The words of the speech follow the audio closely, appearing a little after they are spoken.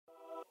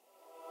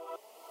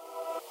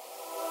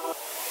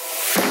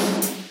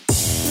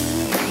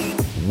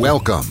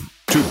Welcome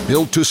to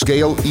Built to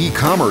Scale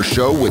e-commerce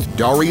show with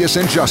Darius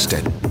and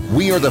Justin.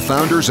 We are the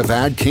founders of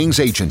AdKings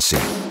Agency,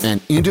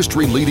 an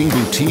industry-leading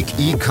boutique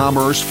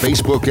e-commerce,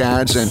 Facebook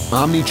ads, and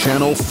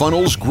omni-channel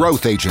funnels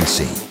growth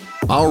agency.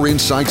 Our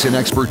insights and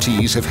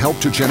expertise have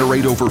helped to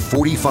generate over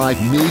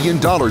 $45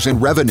 million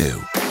in revenue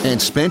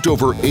and spent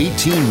over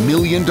 $18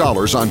 million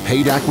on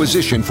paid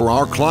acquisition for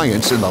our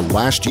clients in the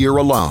last year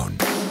alone.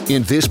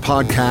 In this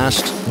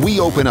podcast, we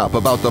open up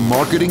about the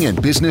marketing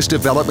and business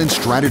development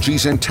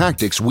strategies and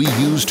tactics we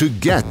use to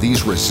get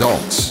these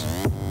results.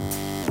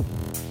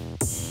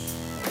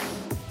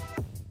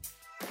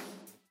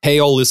 Hey,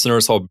 all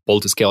listeners of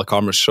Built to Scale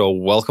Commerce Show,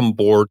 welcome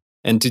aboard.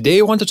 And today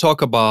I want to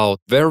talk about a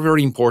very,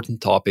 very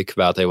important topic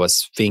that I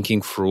was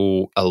thinking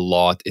through a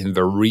lot in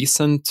the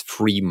recent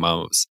 3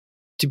 months.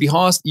 To be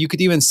honest, you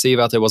could even say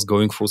that I was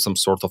going through some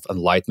sort of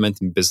enlightenment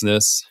in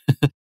business.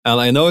 And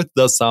I know it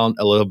does sound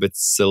a little bit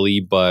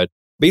silly, but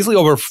basically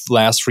over the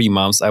last 3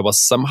 months, I was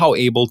somehow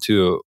able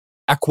to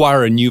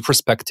acquire a new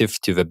perspective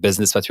to the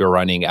business that we're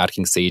running,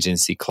 AdKings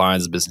Agency,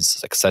 clients,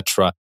 businesses,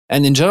 etc.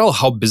 And in general,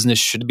 how business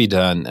should be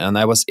done. And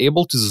I was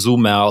able to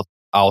zoom out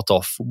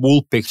of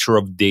full picture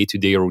of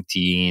day-to-day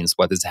routines,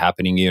 what is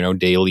happening,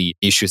 daily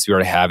issues we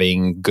are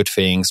having, good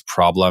things,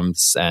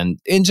 problems, and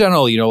in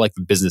general, like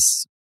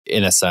business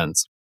in a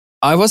sense.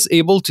 I was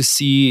able to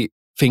see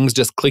things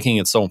just clicking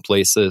in some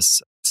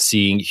places,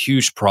 seeing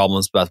huge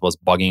problems that was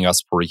bugging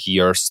us for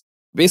years,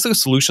 basically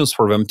solutions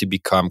for them to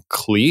become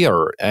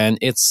clear. And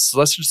it's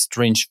such a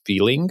strange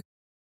feeling.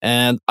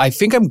 And I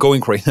think I'm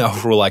going right now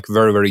through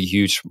very, very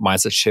huge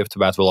mindset shift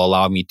that will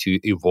allow me to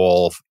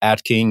evolve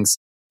AdKings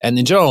and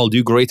in general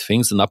do great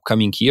things in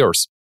upcoming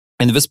years.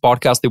 In this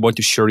podcast, I want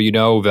to share,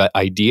 the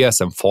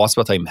ideas and thoughts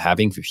that I'm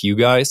having with you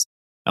guys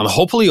and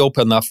hopefully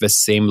open up the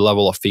same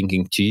level of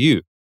thinking to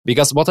you.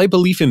 Because what I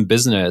believe in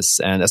business,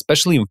 and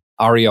especially in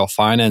area of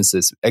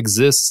finances,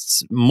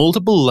 exists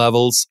multiple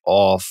levels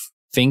of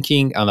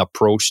thinking and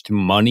approach to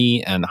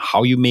money and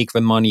how you make the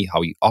money,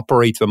 how you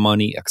operate the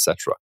money,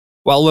 etc.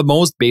 Well, the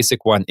most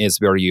basic one is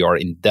where you are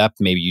in debt,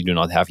 maybe you do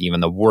not have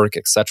even a work,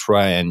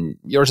 etc. And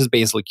you're just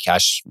basically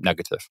cash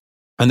negative.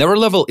 Another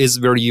level is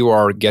where you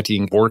are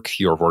getting work,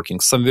 you're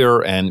working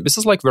somewhere, and this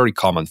is very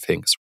common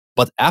things.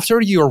 But after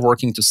you're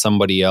working to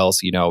somebody else,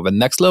 the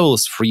next level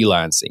is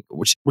freelancing,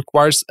 which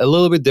requires a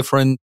little bit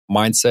different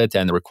mindset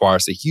and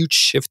requires a huge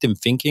shift in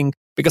thinking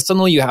because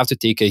suddenly you have to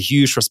take a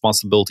huge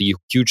responsibility,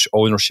 huge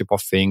ownership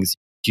of things,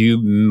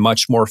 do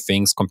much more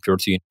things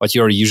compared to what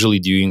you're usually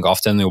doing,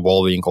 often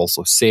involving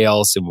also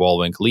sales,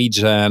 involving lead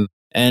gen,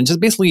 and just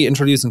basically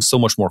introducing so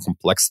much more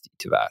complexity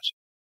to that.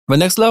 The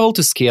next level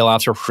to scale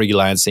after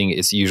freelancing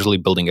is usually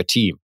building a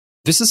team.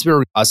 This is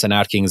where us and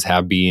AdKings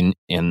have been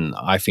in,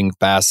 I think,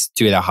 past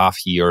 2.5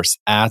 years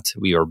at.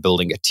 We are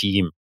building a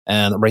team.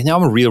 And right now,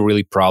 I'm really,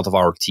 really proud of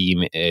our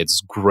team. It's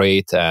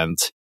great. And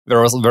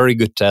there was a very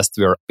good test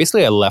where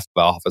basically I left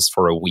the office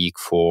for a week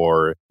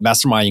for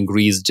mastermind in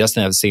Greece, just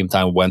at the same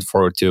time went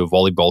to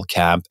volleyball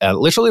camp. And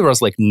literally there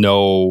was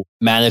no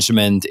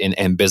management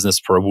in business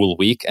for a whole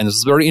week. And it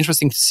was very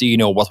interesting to see,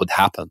 what would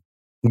happen.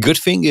 Good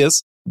thing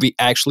is we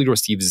actually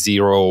received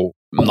 0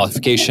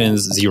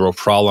 notifications, 0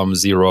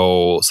 problems,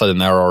 0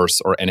 sudden errors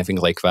or anything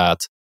like that.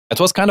 It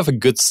was kind of a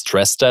good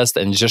stress test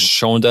and just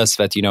showed us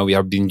that, we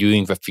have been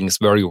doing the things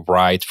very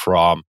right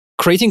from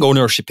creating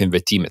ownership in the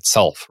team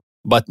itself.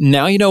 But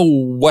now,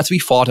 what we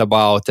thought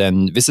about,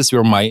 and this is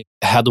where my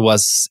head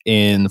was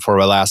in for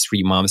the last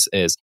 3 months,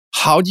 is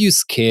how do you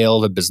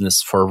scale the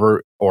business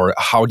further or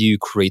how do you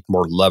create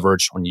more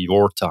leverage on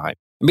your time?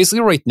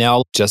 Basically, right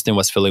now, Justin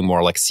was feeling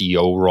more like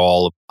CEO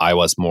role. I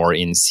was more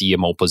in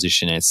CMO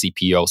position and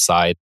CPO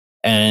side.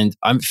 And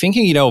I'm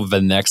thinking,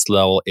 the next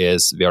level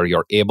is where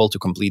you're able to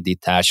completely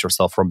detach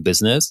yourself from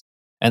business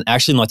and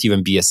actually not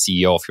even be a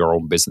CEO of your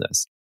own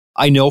business.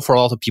 I know for a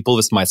lot of people,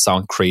 this might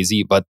sound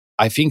crazy, but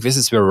I think this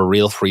is where the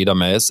real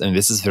freedom is. And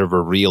this is where the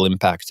real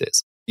impact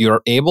is.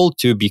 You're able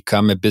to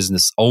become a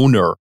business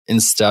owner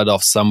instead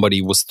of somebody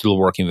who's still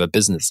working the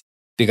business.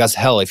 Because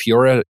hell, if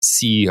you're a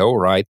CEO,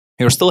 right?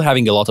 You're still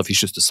having a lot of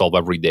issues to solve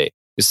every day.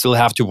 You still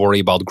have to worry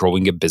about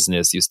growing a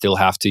business. You still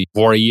have to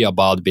worry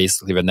about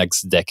basically the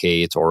next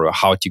decade or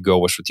how to go,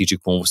 what strategic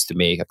moves to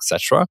make,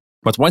 etc.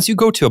 But once you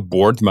go to a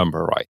board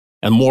member, right,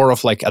 and more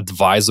of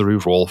advisory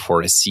role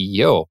for a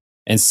CEO,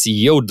 and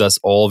CEO does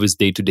all this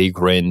day-to-day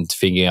grind,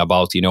 thinking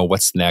about,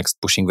 what's next,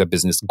 pushing the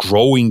business,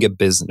 growing a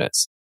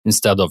business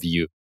instead of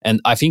you. And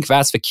I think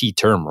that's the key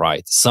term,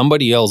 right?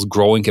 Somebody else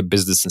growing a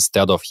business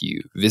instead of you.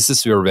 This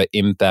is where the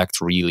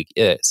impact really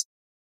is.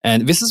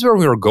 And this is where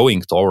we are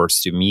going towards.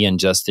 To me and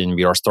Justin,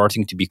 we are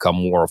starting to become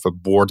more of a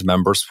board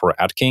members for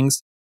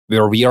AdKings,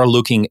 where we are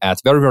looking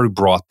at very, very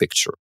broad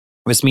picture.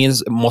 This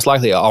means most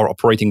likely our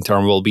operating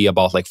term will be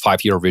about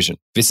 5-year vision.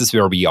 This is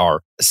where we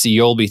are.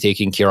 CEO will be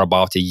taking care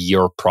about a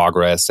year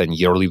progress and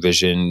yearly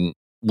vision.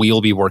 We'll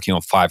be working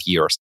on 5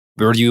 years.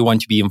 Where do you want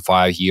to be in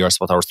 5 years?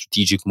 What are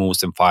strategic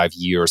moves in 5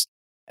 years?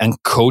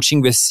 And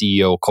coaching the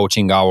CEO,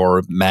 coaching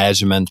our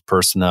management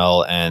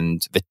personnel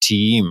and the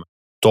team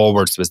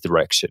towards this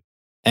direction.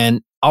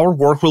 And our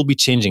work will be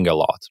changing a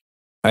lot.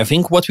 I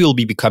think what we'll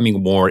be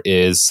becoming more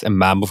is a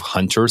mammoth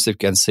hunters, if you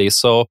can say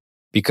so,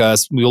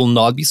 because we will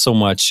not be so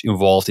much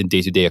involved in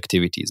day-to-day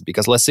activities.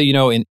 Because let's say,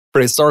 in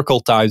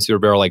prehistorical times, we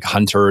were like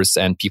hunters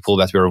and people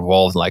that were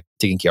involved in like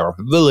taking care of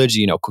a village,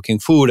 cooking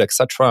food,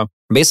 etc.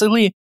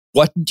 Basically,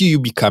 what do you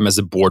become as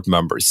a board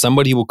member?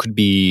 Somebody who could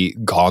be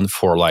gone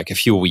for like a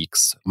few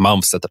weeks,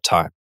 months at a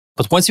time.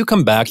 But once you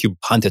come back, you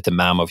hunted a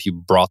mammoth, you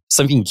brought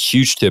something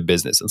huge to a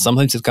business. And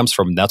sometimes it comes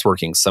from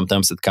networking.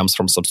 Sometimes it comes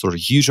from some sort of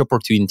huge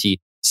opportunity.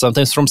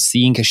 Sometimes from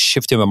seeing a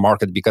shift in the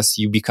market because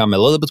you become a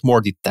little bit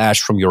more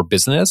detached from your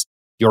business.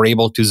 You're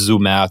able to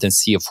zoom out and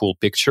see a full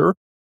picture,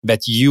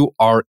 that you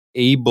are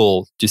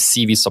able to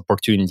see these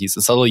opportunities.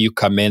 And suddenly you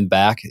come in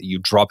back, you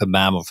drop a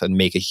mammoth and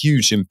make a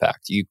huge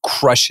impact. You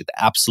crush it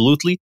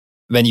absolutely,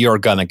 then you're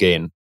gone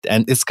again.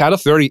 And it's kind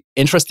of very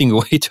interesting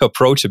way to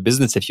approach a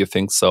business if you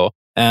think so.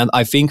 And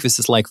I think this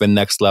is like the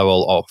next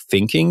level of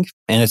thinking.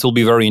 And it will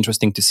be very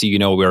interesting to see,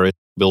 where it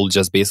will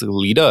just basically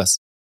lead us.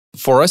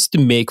 For us to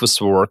make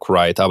this work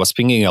right, I was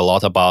thinking a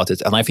lot about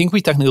it. And I think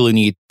we technically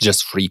need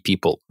just 3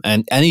 people.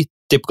 And any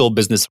typical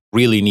business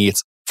really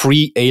needs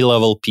 3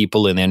 A-level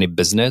people in any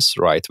business,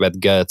 right? That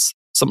gets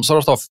some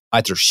sort of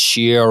either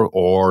share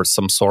or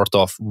some sort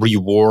of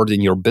reward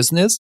in your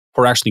business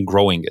for actually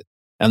growing it.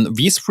 And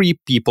these 3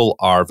 people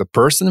are the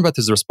person that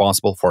is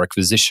responsible for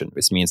acquisition.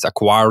 This means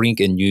acquiring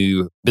a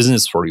new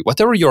business for you.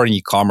 Whatever you're in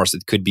e-commerce,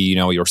 it could be,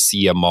 your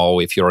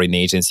CMO. If you're an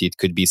agency, it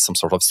could be some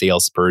sort of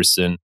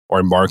salesperson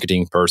or a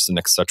marketing person,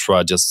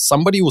 etc. Just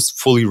somebody who's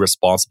fully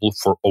responsible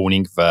for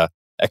owning the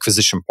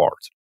acquisition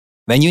part.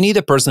 Then you need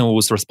a person who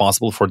is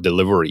responsible for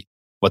delivery.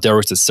 Whatever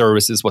it's a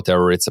services,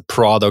 whatever it's a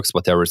products,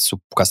 whatever it's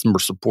customer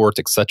support,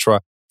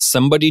 etc.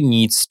 Somebody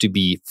needs to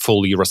be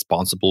fully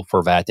responsible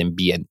for that and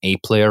be an A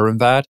player in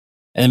that.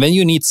 And then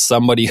you need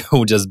somebody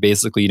who just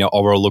basically,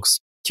 overlooks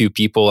 2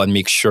 people and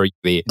makes sure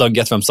they don't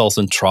get themselves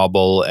in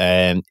trouble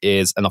and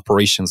is an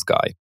operations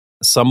guy.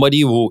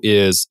 Somebody who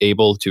is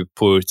able to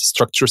put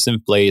structures in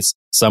place,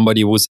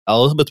 somebody who's a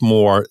little bit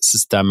more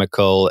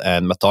systemical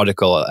and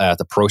methodical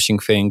at approaching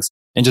things,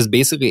 and just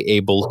basically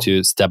able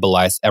to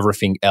stabilize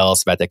everything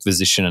else that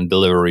acquisition and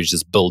delivery is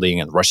just building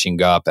and rushing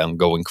up and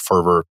going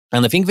further.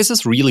 And I think this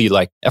is really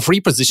like a 3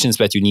 positions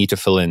that you need to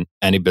fill in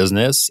any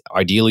business.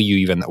 Ideally, you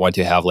even want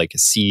to have like a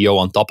CEO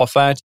on top of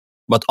that.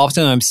 But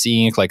often I'm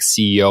seeing like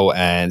CEO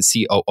and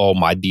COO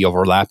might be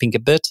overlapping a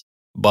bit.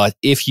 But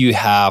if you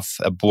have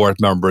board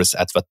members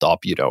at the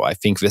top, I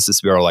think this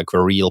is where like the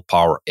real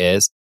power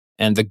is.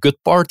 And the good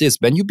part is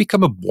when you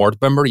become a board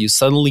member, you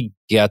suddenly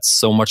get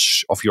so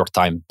much of your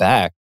time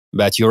back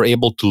that you're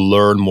able to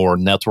learn more,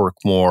 network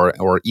more,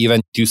 or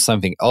even do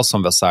something else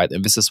on the side.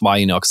 And this is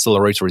why,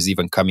 Accelerator is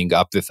even coming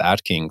up with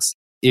AdKings.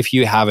 If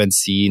you haven't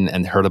seen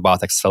and heard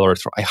about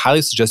Accelerator, I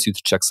highly suggest you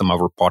to check some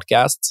of our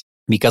podcasts,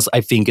 because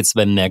I think it's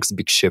the next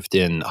big shift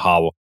in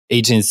how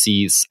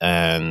agencies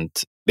and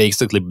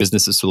basically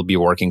businesses will be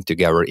working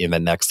together in the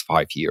next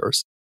 5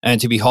 years.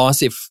 And to be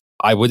honest, if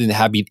I wouldn't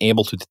have been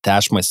able to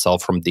detach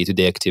myself from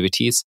day-to-day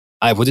activities,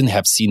 I wouldn't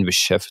have seen the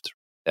shift.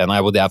 And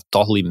I would have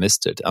totally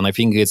missed it. And I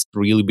think it's a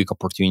really big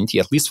opportunity,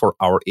 at least for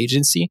our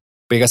agency,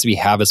 because we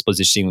have this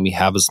positioning, we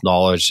have this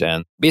knowledge,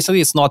 and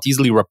basically it's not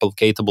easily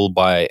replicatable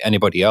by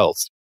anybody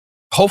else.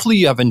 Hopefully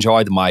you have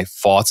enjoyed my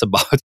thoughts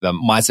about the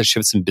mindset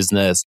shifts in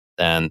business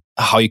and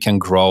how you can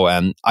grow.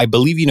 And I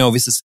believe,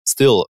 this is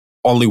still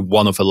only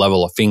one of a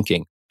level of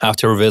thinking.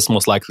 After this,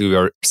 most likely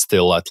we're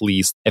still at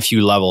least a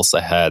few levels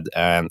ahead.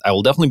 And I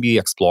will definitely be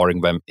exploring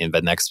them in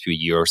the next few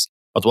years.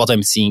 But what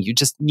I'm seeing, you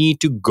just need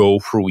to go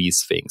through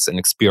these things and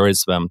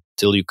experience them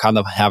till you kind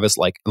of have this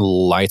like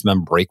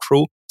enlightenment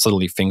breakthrough.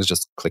 Suddenly things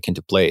just click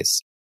into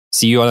place.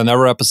 See you on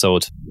another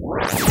episode.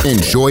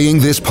 Enjoying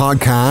this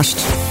podcast?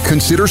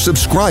 Consider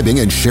subscribing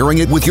and sharing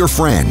it with your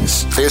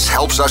friends. This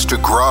helps us to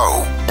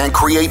grow and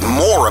create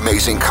more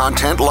amazing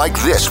content like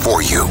this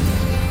for you.